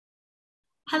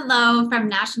Hello from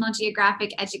National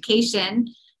Geographic Education.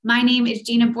 My name is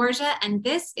Gina Borgia, and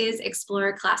this is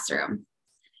Explorer Classroom.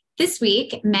 This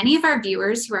week, many of our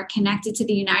viewers who are connected to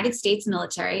the United States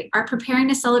military are preparing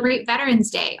to celebrate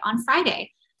Veterans Day on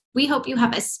Friday. We hope you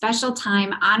have a special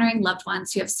time honoring loved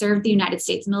ones who have served the United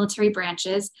States military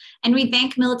branches, and we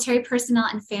thank military personnel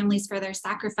and families for their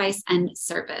sacrifice and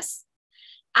service.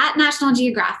 At National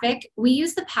Geographic, we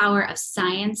use the power of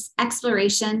science,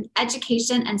 exploration,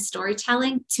 education, and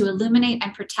storytelling to illuminate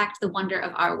and protect the wonder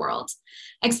of our world.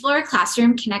 Explorer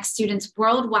Classroom connects students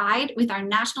worldwide with our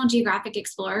National Geographic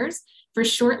Explorers for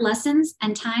short lessons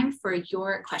and time for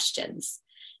your questions.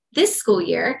 This school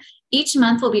year, each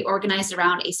month will be organized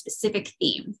around a specific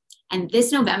theme. And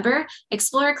this November,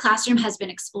 Explorer Classroom has been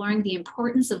exploring the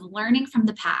importance of learning from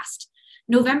the past.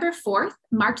 November 4th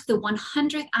marked the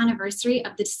 100th anniversary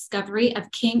of the discovery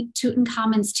of King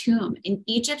Tutankhamen's tomb in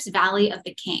Egypt's Valley of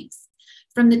the Kings.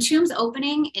 From the tomb's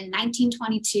opening in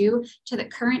 1922 to the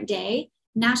current day,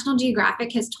 National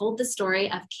Geographic has told the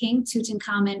story of King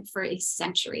Tutankhamun for a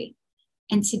century.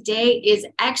 And today is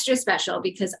extra special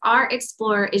because our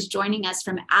explorer is joining us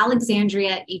from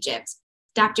Alexandria, Egypt,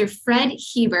 Dr. Fred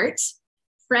Hiebert.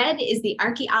 Fred is the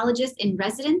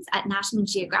Archaeologist-in-Residence at National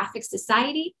Geographic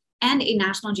Society and a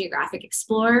National Geographic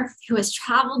explorer who has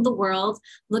traveled the world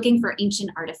looking for ancient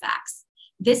artifacts.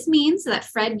 This means that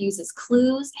Fred uses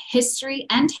clues, history,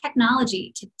 and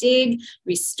technology to dig,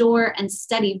 restore, and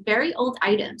study very old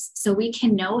items so we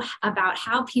can know about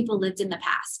how people lived in the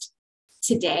past.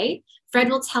 Today,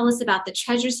 Fred will tell us about the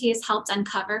treasures he has helped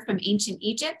uncover from ancient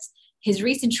Egypt, his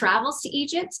recent travels to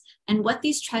Egypt, and what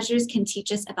these treasures can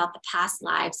teach us about the past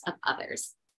lives of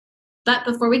others. But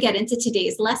before we get into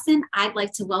today's lesson, I'd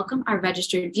like to welcome our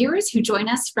registered viewers who join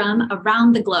us from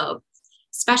around the globe.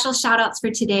 Special shout outs for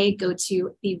today go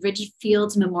to the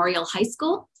Ridgefield Memorial High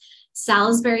School,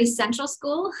 Salisbury Central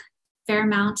School,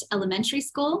 Fairmount Elementary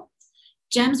School,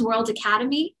 Gems World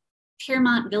Academy,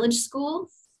 Piermont Village School,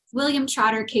 William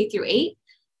Trotter K-8,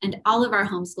 and all of our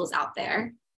homeschools out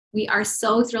there. We are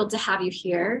so thrilled to have you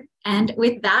here. And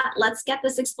with that, let's get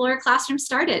this Explorer Classroom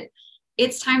started.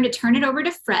 It's time to turn it over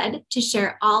to Fred to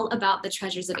share all about the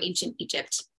treasures of ancient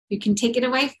Egypt. You can take it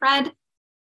away, Fred.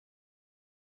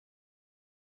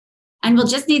 And we'll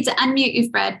just need to unmute you,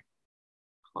 Fred.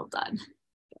 Hold on.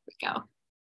 There we go.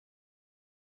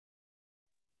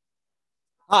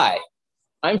 Hi,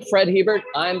 I'm Fred Hiebert.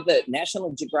 I'm the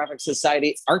National Geographic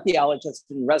Society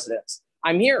Archaeologist-in-Residence.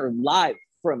 I'm here live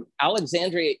from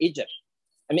Alexandria, Egypt.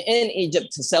 I'm in Egypt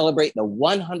to celebrate the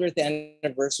 100th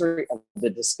anniversary of the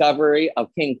discovery of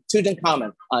King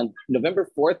Tutankhamun on November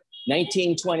 4th,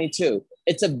 1922.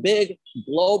 It's a big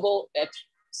global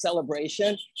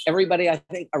celebration. Everybody, I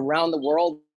think, around the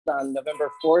world on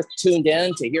November 4th tuned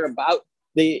in to hear about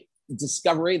the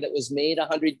discovery that was made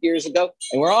 100 years ago.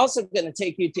 And we're also going to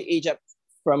take you to Egypt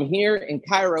from here in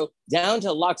Cairo down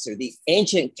to Luxor, the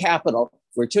ancient capital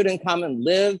where Tutankhamun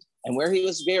lived and where he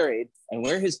was buried and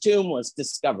where his tomb was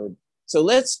discovered. So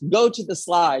let's go to the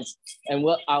slides and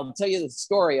I'll tell you the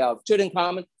story of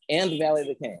Tutankhamun and the Valley of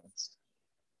the Kings.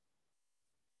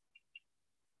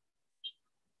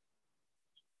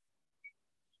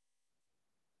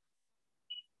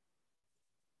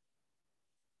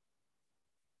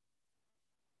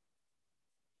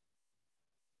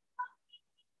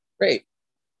 Great.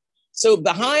 So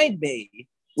behind me,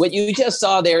 what you just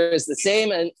saw there is the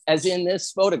same as in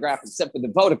this photograph, except for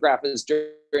the photograph is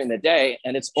during the day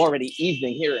and it's already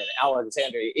evening here in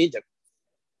Alexandria, Egypt,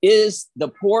 is the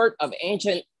port of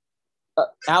ancient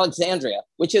Alexandria,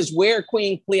 which is where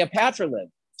Queen Cleopatra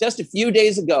lived. Just a few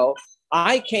days ago,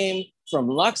 I came from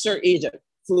Luxor, Egypt,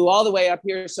 flew all the way up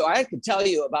here so I could tell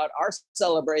you about our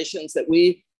celebrations that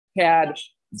we had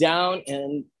down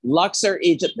in Luxor,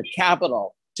 Egypt, the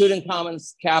capital,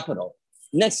 Tutankhamun's capital.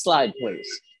 Next slide,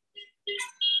 please.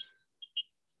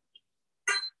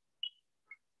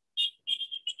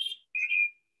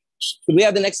 Could we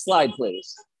have the next slide,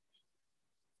 please?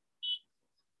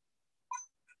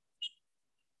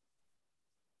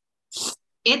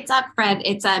 It's up, Fred.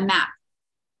 It's a map.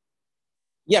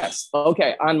 Yes.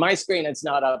 Okay. On my screen, it's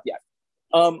not up yet.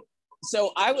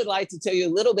 So I would like to tell you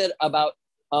a little bit about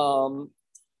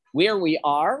where we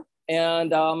are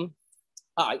and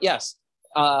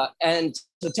and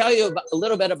to tell you a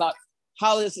little bit about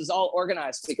how this is all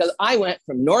organized, because I went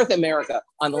from North America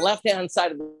on the left-hand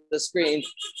side of the screen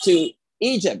to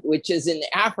Egypt, which is in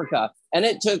Africa. And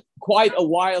it took quite a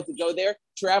while to go there.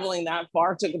 Traveling that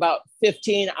far took about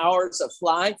 15 hours of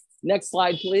flying. Next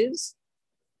slide, please.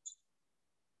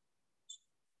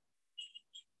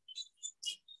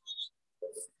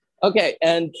 Okay,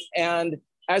 and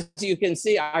as you can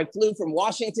see, I flew from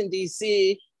Washington,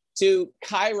 D.C. to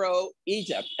Cairo,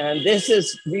 Egypt. And this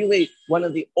is really one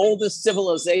of the oldest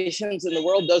civilizations in the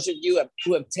world. Those of you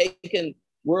who have taken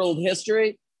world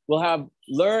history will have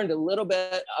learned a little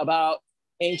bit about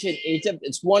ancient Egypt.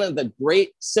 It's one of the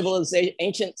great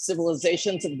ancient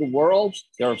civilizations of the world.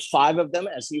 There are 5 of them,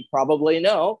 as you probably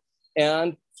know.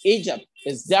 And Egypt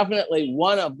is definitely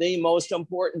one of the most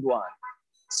important ones.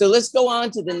 So let's go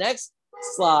on to the next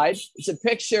slide. It's a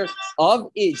picture of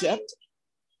Egypt.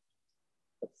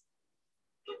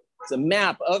 It's a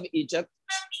map of Egypt.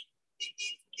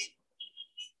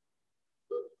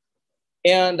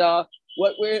 And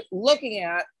what we're looking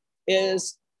at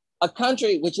is a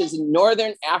country which is in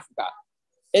northern Africa.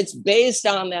 It's based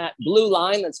on that blue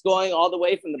line that's going all the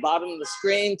way from the bottom of the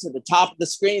screen to the top of the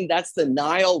screen. That's the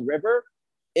Nile River.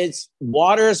 Its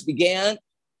waters began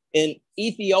in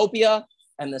Ethiopia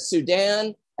and the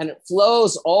Sudan, and it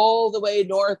flows all the way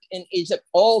north in Egypt,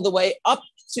 all the way up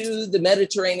to the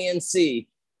Mediterranean Sea.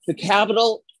 The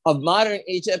capital of modern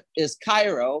Egypt is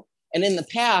Cairo. And in the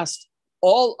past,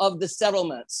 all of the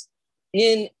settlements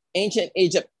in ancient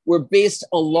Egypt were based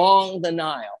along the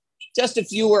Nile. Just a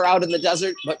few were out in the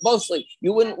desert, but mostly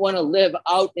you wouldn't want to live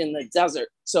out in the desert.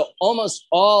 So almost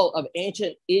all of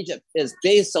ancient Egypt is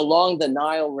based along the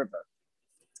Nile River.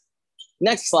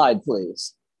 Next slide,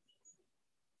 please.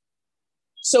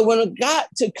 So when we got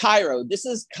to Cairo, this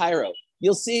is Cairo.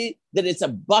 You'll see that it's a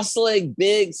bustling,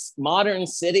 big, modern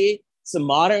city. It's the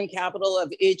modern capital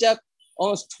of Egypt.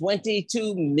 Almost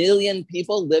 22 million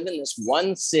people live in this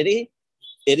one city.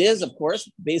 It is, of course,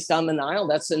 based on the Nile.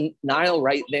 That's the Nile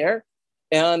right there.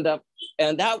 And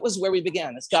that was where we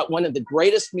began. It's got one of the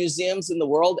greatest museums in the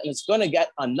world, and it's going to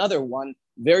get another one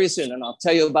very soon. And I'll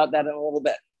tell you about that in a little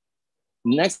bit.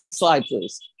 Next slide,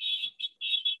 please.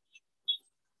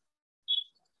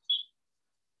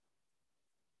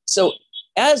 So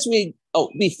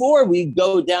before we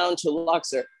go down to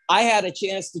Luxor, I had a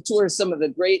chance to tour some of the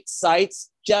great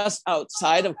sites just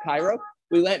outside of Cairo.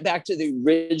 We went back to the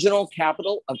original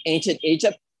capital of ancient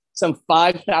Egypt, some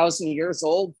 5,000 years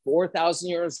old, 4,000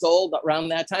 years old around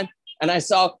that time. And I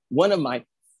saw one of my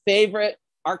favorite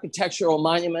architectural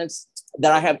monuments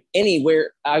that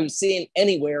I've seen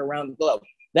anywhere around the globe.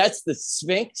 That's the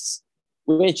Sphinx,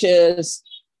 which is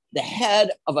the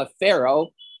head of a pharaoh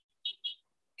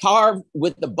carved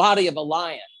with the body of a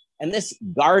lion. And this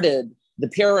guarded the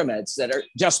pyramids that are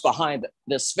just behind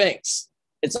the Sphinx.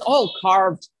 It's all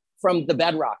carved from the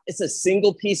bedrock. It's a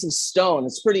single piece of stone.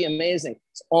 It's pretty amazing.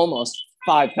 It's almost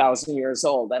 5,000 years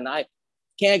old. And I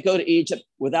can't go to Egypt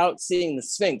without seeing the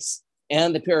Sphinx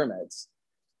and the pyramids.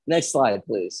 Next slide,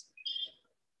 please.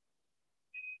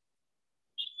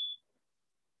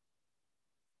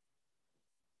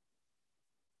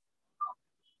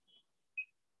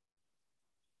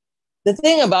 The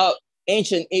thing about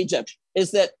ancient Egypt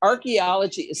is that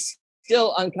archaeology is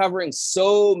still uncovering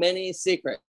so many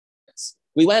secrets.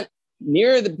 We went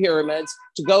near the pyramids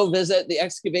to go visit the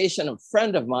excavation of a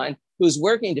friend of mine who's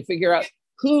working to figure out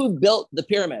who built the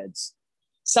pyramids.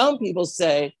 Some people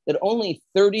say that only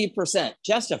 30%,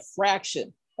 just a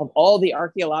fraction of all the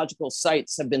archaeological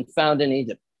sites have been found in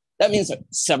Egypt. That means that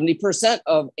 70%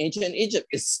 of ancient Egypt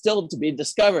is still to be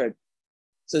discovered.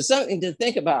 So something to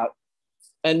think about.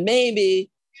 And maybe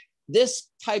this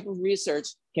type of research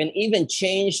can even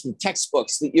change the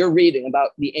textbooks that you're reading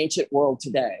about the ancient world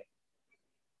today.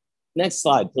 Next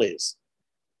slide, please.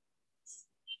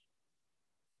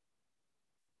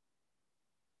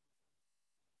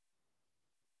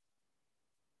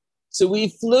 So we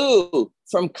flew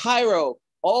from Cairo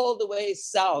all the way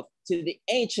south to the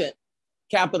ancient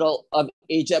capital of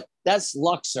Egypt. That's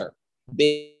Luxor.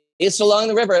 Based along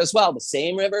the river as well, the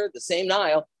same river, the same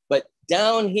Nile. But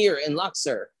down here in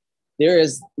Luxor, there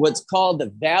is what's called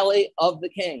the Valley of the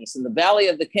Kings. And the Valley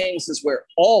of the Kings is where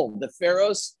all the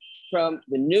pharaohs from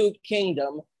the New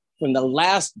Kingdom, from the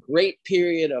last great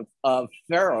period of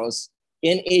pharaohs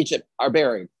in Egypt are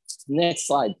buried. Next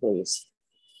slide, please.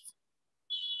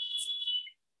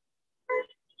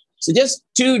 So just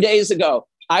 2 days ago,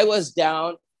 I was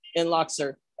down in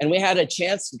Luxor, and we had a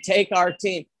chance to take our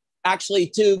team actually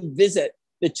to visit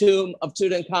the tomb of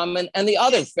Tutankhamun and the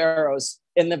other pharaohs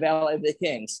in the Valley of the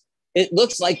Kings. It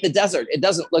looks like the desert. It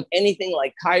doesn't look anything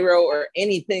like Cairo or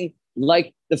anything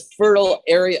like the fertile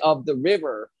area of the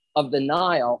river of the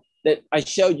Nile that I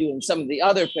showed you in some of the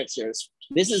other pictures.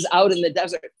 This is out in the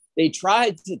desert. They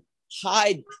tried to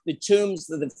hide the tombs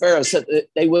of the pharaohs so that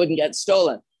they wouldn't get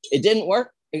stolen. It didn't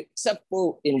work except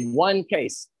for in one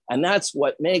case. And that's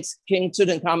what makes King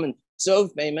Tutankhamun so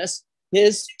famous.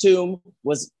 His tomb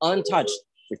was untouched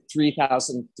for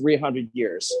 3,300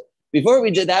 years. Before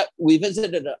we did that, we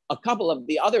visited a couple of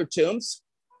the other tombs.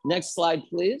 Next slide,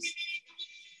 please.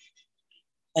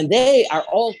 And they are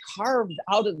all carved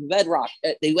out of the bedrock.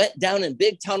 They went down in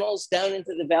big tunnels down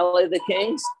into the Valley of the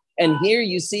Kings. And here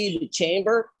you see the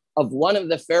chamber of one of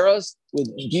the pharaohs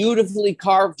with beautifully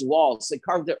carved walls. They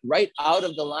carved it right out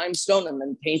of the limestone and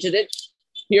then painted it.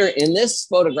 Here in this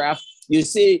photograph, you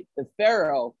see the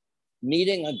pharaoh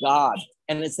meeting a god.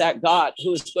 And it's that god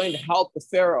who is going to help the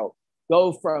pharaoh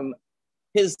go from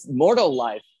his mortal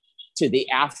life to the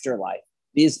afterlife.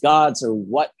 These gods are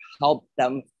what help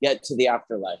them get to the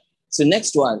afterlife. So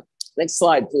next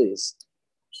slide, please.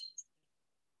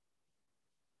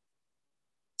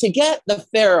 To get the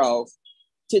pharaoh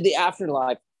to the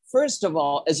afterlife, first of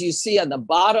all, as you see on the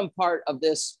bottom part of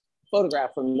this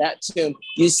photograph from that tomb,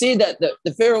 you see that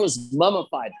the pharaoh is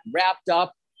mummified, wrapped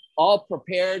up, all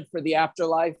prepared for the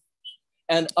afterlife.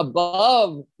 And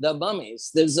above the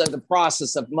mummies, there's the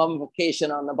process of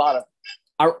mummification on the bottom,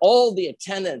 are all the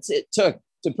attendants it took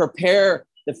to prepare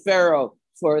the pharaoh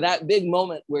for that big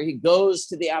moment where he goes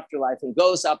to the afterlife and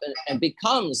goes up and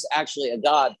becomes actually a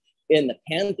god in the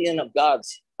pantheon of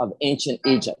gods of ancient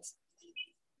Egypt.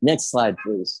 Next slide,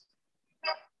 please.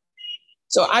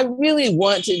 So I really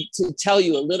wanted to tell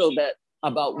you a little bit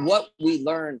about what we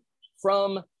learned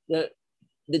from the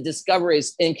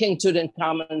discoveries in King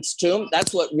Tutankhamun's tomb.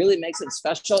 That's what really makes it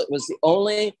special. It was the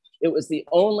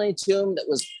only tomb that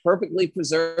was perfectly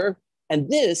preserved. And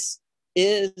this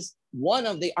is one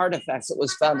of the artifacts that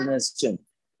was found in his tomb.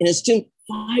 In his tomb,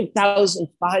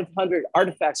 5,500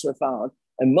 artifacts were found,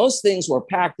 and most things were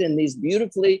packed in these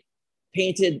beautifully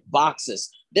painted boxes.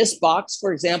 This box,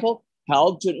 for example,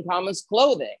 held Tutankhamun's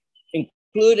clothing,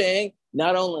 including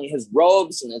not only his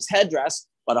robes and his headdress,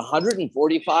 but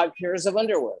 145 pairs of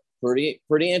underwear.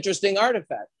 Pretty interesting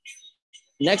artifact.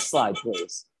 Next slide,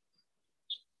 please.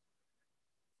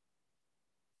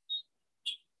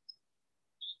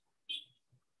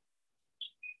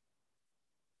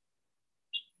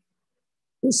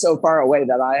 It's so far away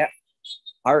that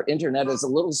our internet is a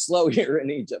little slow here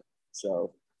in Egypt.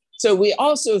 So we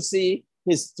also see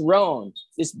his throne.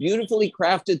 This beautifully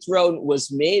crafted throne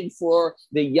was made for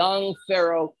the young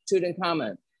pharaoh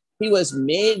Tutankhamun. He was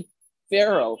made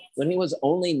pharaoh when he was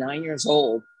only 9 years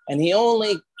old, and he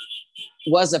only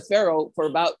was a pharaoh for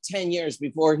about 10 years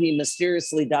before he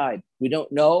mysteriously died. We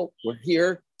don't know. We're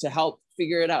here to help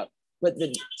figure it out. But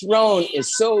the throne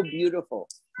is so beautiful.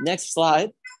 Next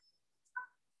slide.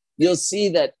 You'll see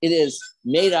that it is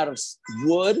made out of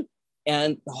wood,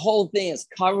 and the whole thing is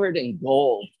covered in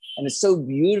gold, and it's so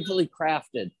beautifully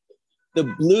crafted. The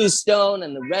blue stone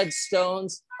and the red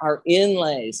stones are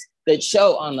inlays that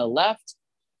show on the left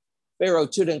Pharaoh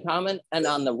Tutankhamun, and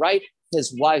on the right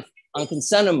his wife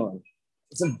Ankhesenamun.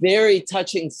 It's a very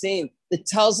touching scene that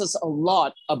tells us a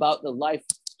lot about the life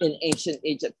in ancient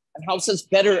Egypt and helps us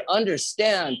better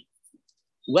understand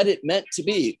what it meant to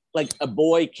be like a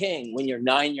boy king when you're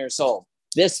 9 years old.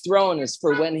 This throne is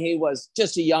for when he was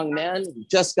just a young man, who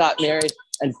just got married.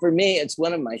 And for me, it's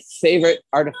one of my favorite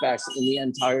artifacts in the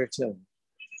entire tomb.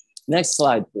 Next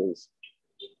slide, please.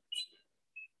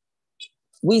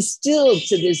 We still,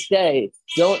 to this day,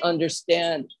 don't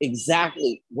understand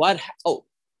exactly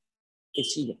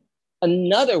excuse me.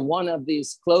 Another one of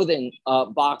these clothing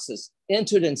boxes in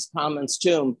Tutankhamun's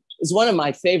tomb is one of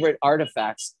my favorite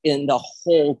artifacts in the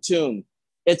whole tomb.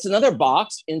 It's another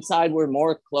box. Inside were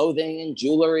more clothing and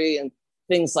jewelry and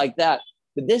things like that.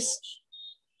 But this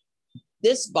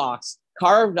box,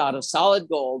 carved out of solid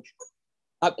gold,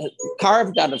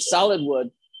 carved out of solid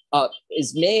wood,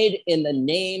 is made in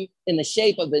the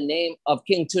shape of the name of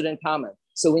King Tutankhamun.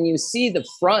 So when you see the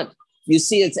front, you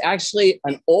see it's actually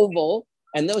an oval,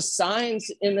 and those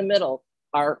signs in the middle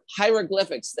are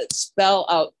hieroglyphics that spell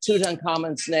out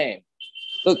Tutankhamun's name.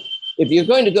 Look, if you're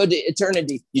going to go to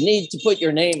eternity, you need to put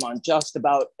your name on just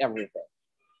about everything.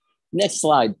 Next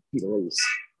slide, please.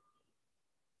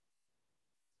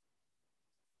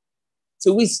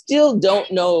 So we still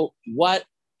don't know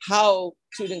how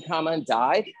Tutankhamun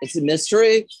died. It's a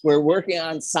mystery. We're working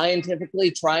on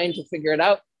scientifically trying to figure it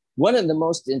out. One of the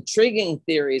most intriguing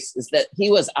theories is that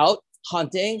he was out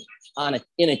hunting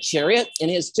in a chariot. In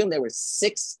his tomb, there were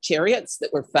 6 chariots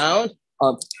that were found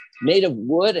made of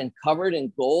wood and covered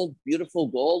in gold, beautiful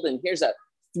gold. And here's a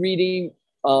 3D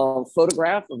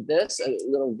photograph of this, a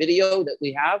little video that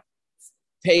we have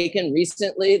taken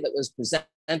recently that was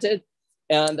presented.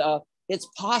 And it's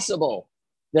possible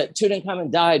that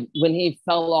Tutankhamun died when he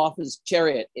fell off his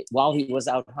chariot while he was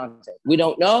out hunting. We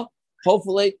don't know.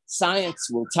 Hopefully, science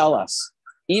will tell us.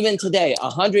 Even today,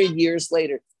 100 years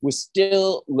later, we're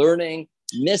still learning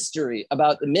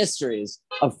about the mysteries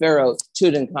of Pharaoh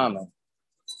Tutankhamun.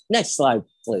 Next slide,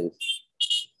 please.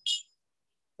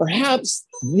 Perhaps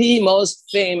the most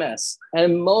famous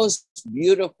and most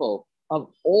beautiful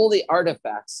of all the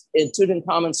artifacts in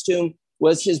Tutankhamun's tomb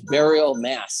was his burial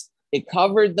mask. It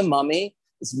covered the mummy.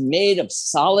 It's made of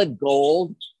solid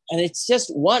gold, and it's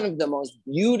just one of the most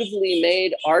beautifully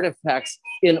made artifacts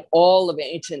in all of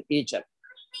ancient Egypt.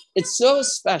 It's so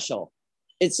special.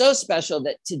 It's so special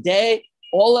that today,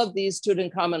 all of these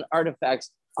Tutankhamun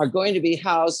artifacts are going to be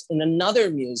housed in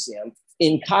another museum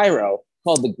in Cairo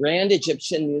called the Grand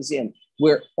Egyptian Museum,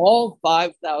 where all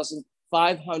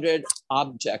 5,500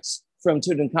 objects from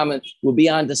Tutankhamun will be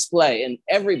on display, and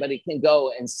everybody can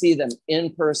go and see them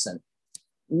in person.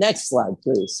 Next slide,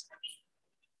 please.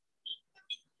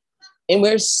 And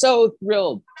we're so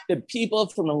thrilled that people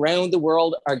from around the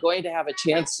world are going to have a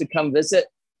chance to come visit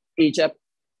Egypt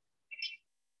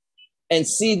and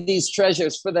see these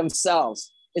treasures for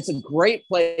themselves. It's a great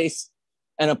place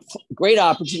and a great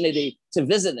opportunity to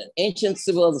visit an ancient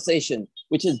civilization,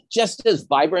 which is just as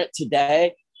vibrant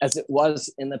today as it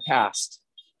was in the past.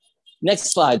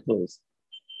 Next slide, please.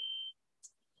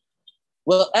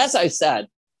 Well, as I said,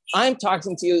 I'm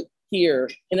talking to you here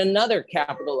in another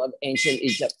capital of ancient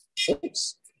Egypt,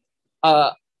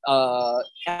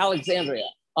 Alexandria,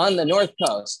 on the north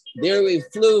coast. There we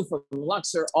flew from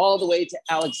Luxor all the way to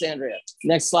Alexandria.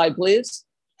 Next slide, please.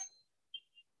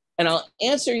 And I'll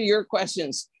answer your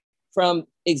questions from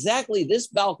exactly this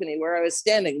balcony where I was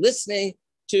standing, listening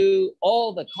to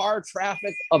all the car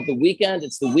traffic of the weekend.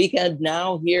 It's the weekend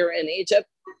now here in Egypt,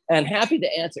 and happy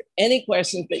to answer any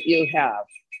questions that you have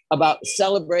about the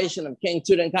celebration of King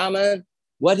Tutankhamun,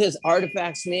 what his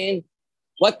artifacts mean,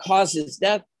 what caused his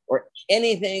death, or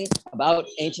anything about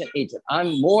ancient Egypt.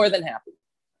 I'm more than happy.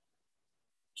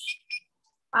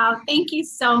 Wow, thank you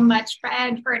so much,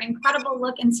 Fred, for an incredible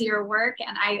look into your work,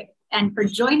 and for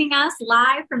joining us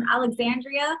live from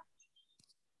Alexandria.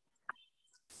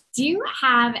 Do you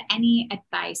have any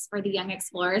advice for the young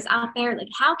explorers out there? Like,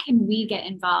 how can we get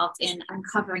involved in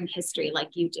uncovering history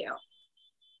like you do?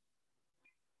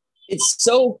 It's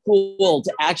so cool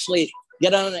to actually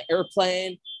get on an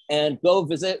airplane and go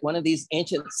visit one of these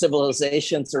ancient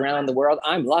civilizations around the world.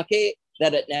 I'm lucky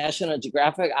that at National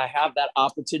Geographic, I have that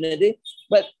opportunity.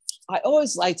 But I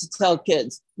always like to tell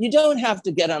kids, you don't have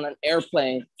to get on an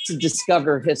airplane to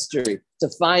discover history, to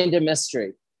find a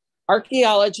mystery.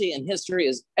 Archaeology and history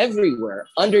is everywhere,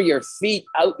 under your feet,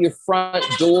 out your front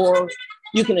door.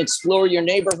 You can explore your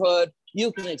neighborhood.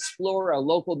 You can explore a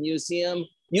local museum.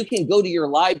 You can go to your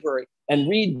library and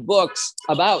read books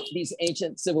about these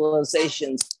ancient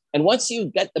civilizations. And once you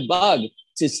get the bug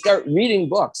to start reading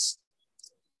books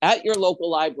at your local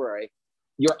library,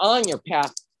 you're on your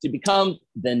path to become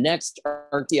the next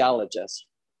archaeologist.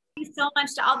 Thank you so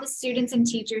much to all the students and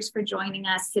teachers for joining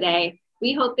us today.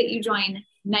 We hope that you join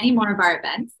many more of our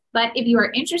events. But if you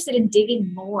are interested in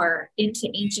digging more into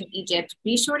ancient Egypt,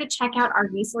 be sure to check out our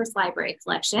resource library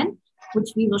collection,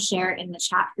 which we will share in the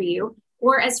chat for you.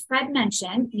 Or as Fred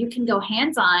mentioned, you can go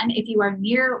hands-on if you are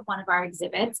near one of our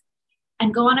exhibits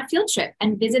and go on a field trip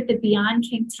and visit the Beyond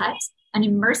King Tut, an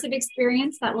immersive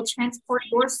experience that will transport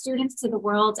your students to the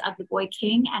world of the boy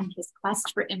king and his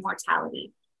quest for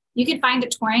immortality. You can find a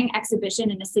touring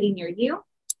exhibition in a city near you.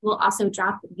 We'll also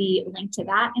drop the link to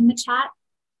that in the chat.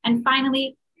 And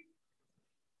finally,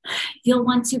 you'll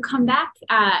want to come back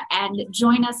and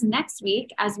join us next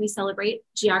week as we celebrate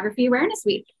Geography Awareness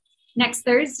Week. Next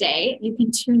Thursday, you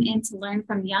can tune in to learn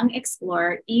from young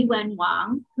explorer Yiwen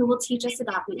Wang, who will teach us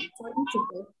about the importance of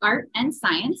both art and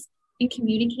science in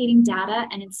communicating data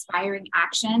and inspiring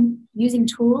action using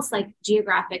tools like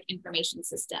Geographic Information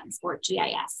Systems, or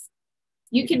GIS.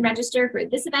 You can register for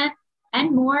this event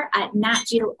and more at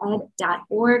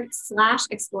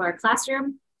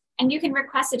natgeoed.org/explorerclassroom. And you can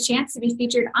request a chance to be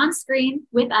featured on screen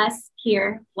with us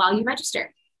here while you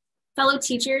register. Fellow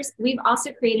teachers, we've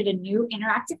also created a new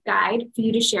interactive guide for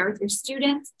you to share with your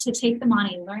students to take them on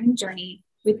a learning journey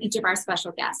with each of our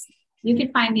special guests. You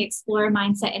can find the Explorer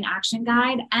Mindset in Action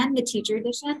Guide and the Teacher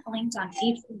Edition linked on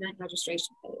each event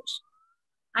registration page.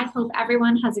 I hope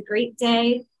everyone has a great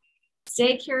day.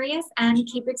 Stay curious and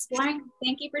keep exploring.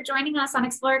 Thank you for joining us on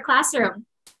Explorer Classroom.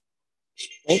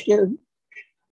 Thank you.